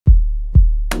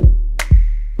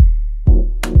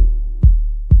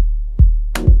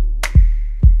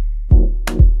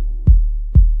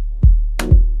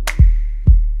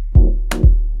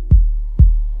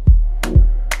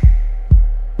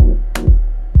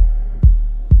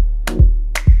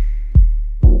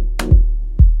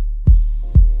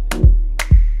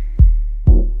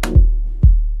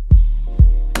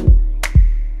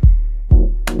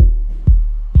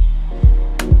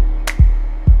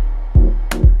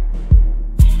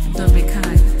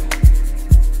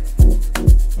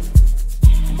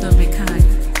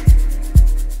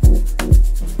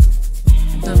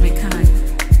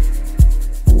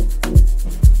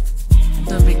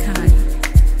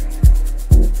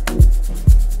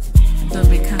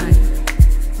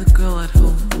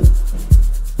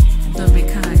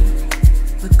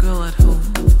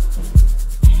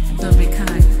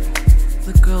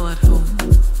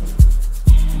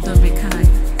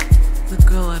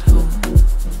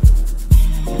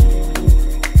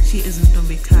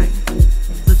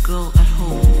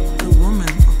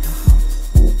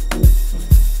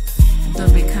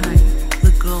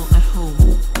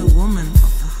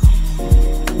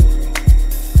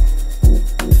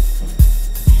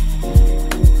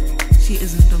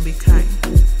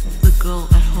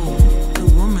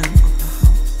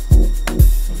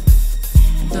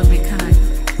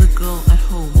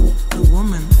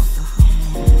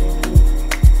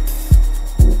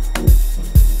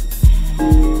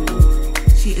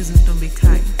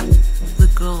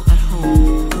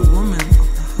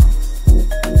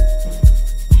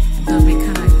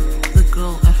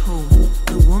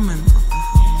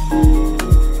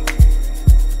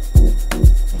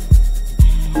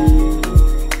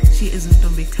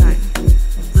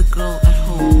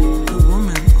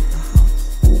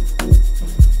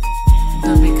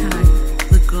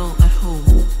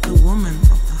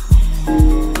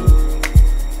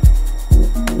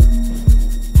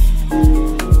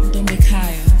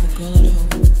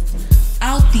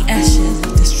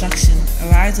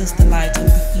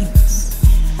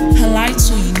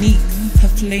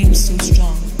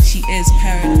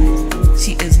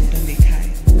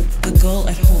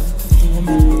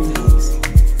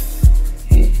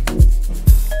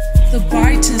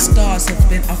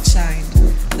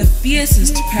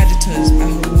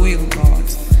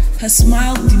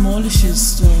smile demolishes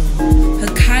stone.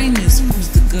 Her kindness pulls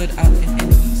the good out in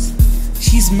enemies.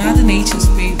 She's Mother Nature's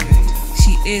favorite.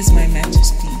 She is my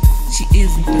majesty. She is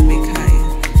Ntombekhaya,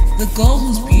 the girl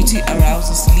whose beauty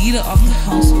arouses, leader of the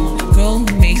household, girl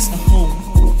who makes a home.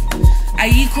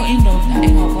 Ayikho indoda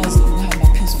engakwazi ukuhamba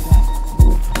phezu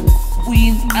kwakho.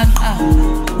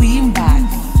 Uyinkqaqamba,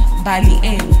 uyimbali, mbali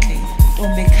enhle,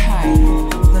 Ntombekhaya,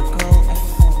 the girl at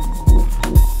home.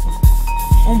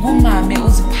 Ungumame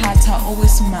oziphatha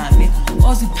okwesimame,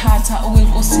 oziphatha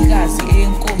okwenkosikazi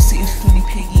eyenkosi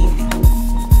ehloniphekile.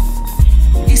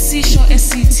 Isisho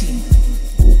esithi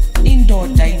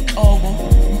indoda inhloko,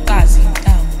 umfazi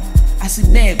intamo,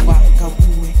 asibekwa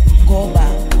ngakuwe ngoba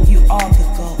you are the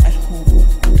girl at home,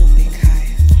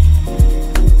 Ntombekhaya.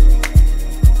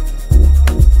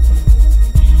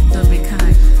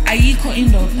 Ntombekhaya. Ayikho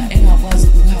indoda engakwazi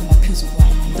ukuhamba phezu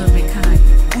kwakho, Ntombekhaya.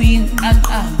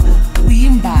 Uyinkqaqamba,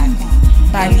 uyimbali,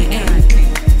 mbali enhle,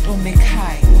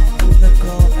 Ntombekhaya, the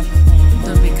girl at home,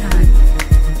 Ntombekhaya.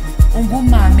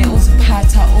 Ungumame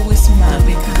oziphatha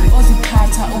okwesimame,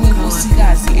 oziphatha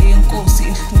okwenkosikazi eyenkosi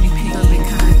ehloniphekile.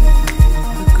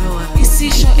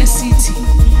 Isisho esithi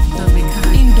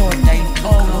indoda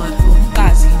inhloko,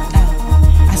 umfazi intamo,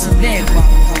 asibekwa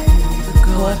ngakuwe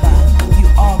ngoba you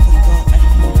are the girl at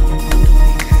home,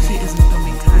 Ntombekhaya. She is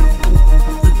Ntombekhaya,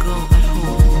 the girl at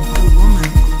home, the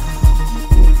woman.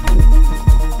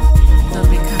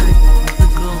 Ntombekhaya, the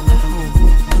girl at home,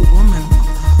 the woman.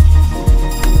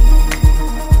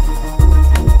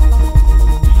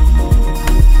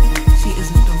 She is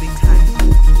Ntombekhaya,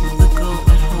 the girl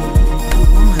at home, the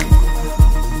woman.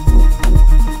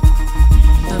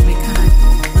 Ntombekhaya,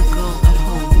 the girl at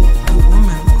home, the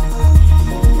woman.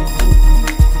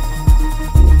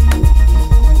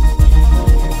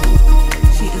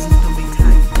 She is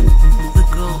Ntombekhaya, the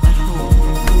girl at home,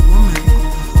 the woman.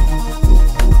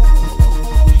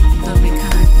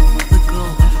 Ntombekhaya, the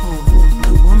girl at home,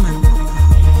 the woman.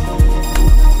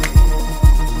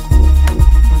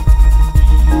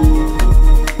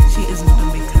 She is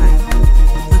Ntombekhaya,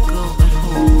 the girl at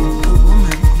home, the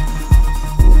woman.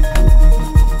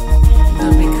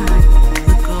 Ntombekhaya,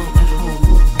 the girl at home,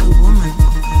 the woman.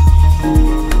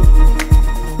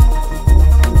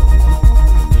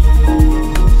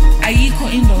 Ayikho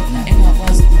indoda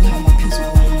engakwazi ukuhamba phezu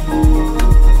kwakho.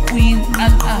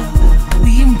 Uyinkqaqamba,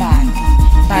 uyimbali,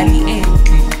 mbali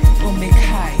enhle,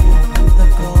 Ntombekhaya, the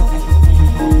girl at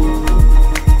home.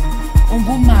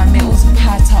 Ungumame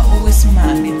oziphatha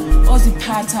okwesimame,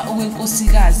 oziphatha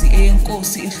okwenkosikazi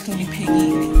eyenkosi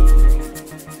ehloniphekile.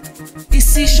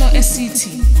 Isisho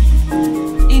esithi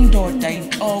indoda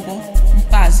inhloko,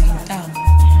 umfazi intamo,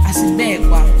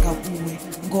 asibekwa ngakuwe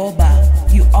ngoba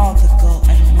you are the girl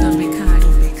at home, Ntombekhaya.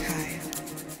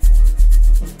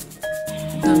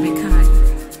 Ntombekhaya.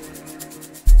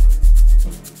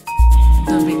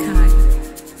 Ntombekhaya.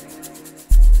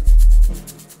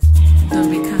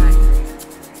 Ntombekhaya.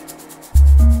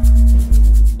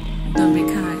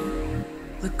 Ntombekhaya,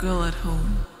 the girl at home.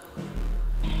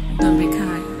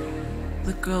 Ntombekhaya,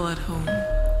 the girl at home.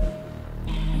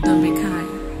 Ntombekhaya,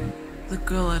 the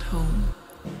girl at home.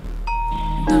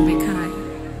 Ntombekhaya,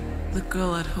 the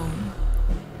girl at home.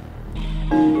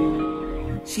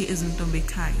 She is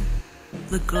Ntombekhaya,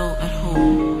 the girl at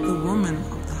home, the woman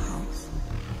of the house.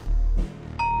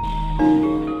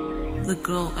 The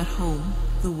girl at home,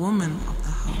 the woman of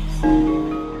the house.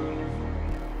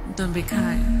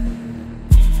 Ntombekhaya.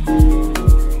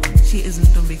 She is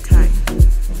Ntombekhaya,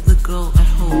 the girl at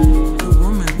home, the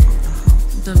woman of the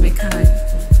house. Ntombekhaya,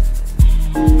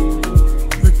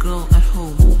 the girl at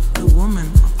home, the woman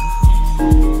of the house.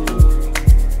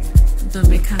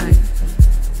 Ntombekhaya.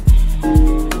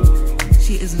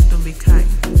 She is Ntombekhaya,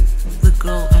 the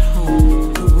girl at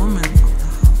home, the woman of the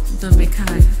house.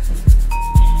 Ntombekhaya,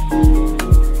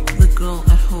 the girl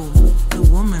at home, the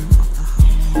woman of the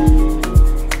house.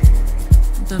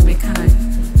 Ntombekhaya.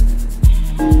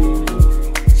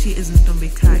 She is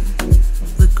Ntombekhaya,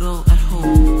 the girl at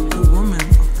home, the woman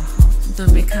of the house.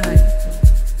 Ntombekhaya,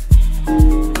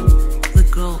 the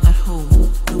girl at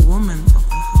home, the woman of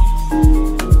the house.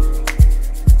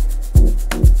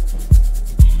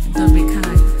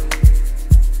 Ntombekhaya.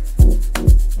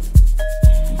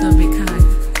 Ntombekhaya.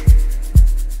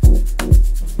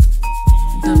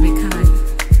 Ntombekhaya.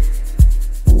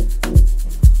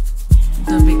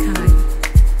 Ntombekhaya.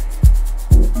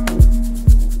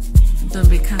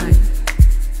 Ntombekhaya.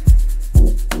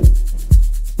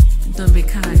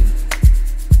 Ntombekhaya.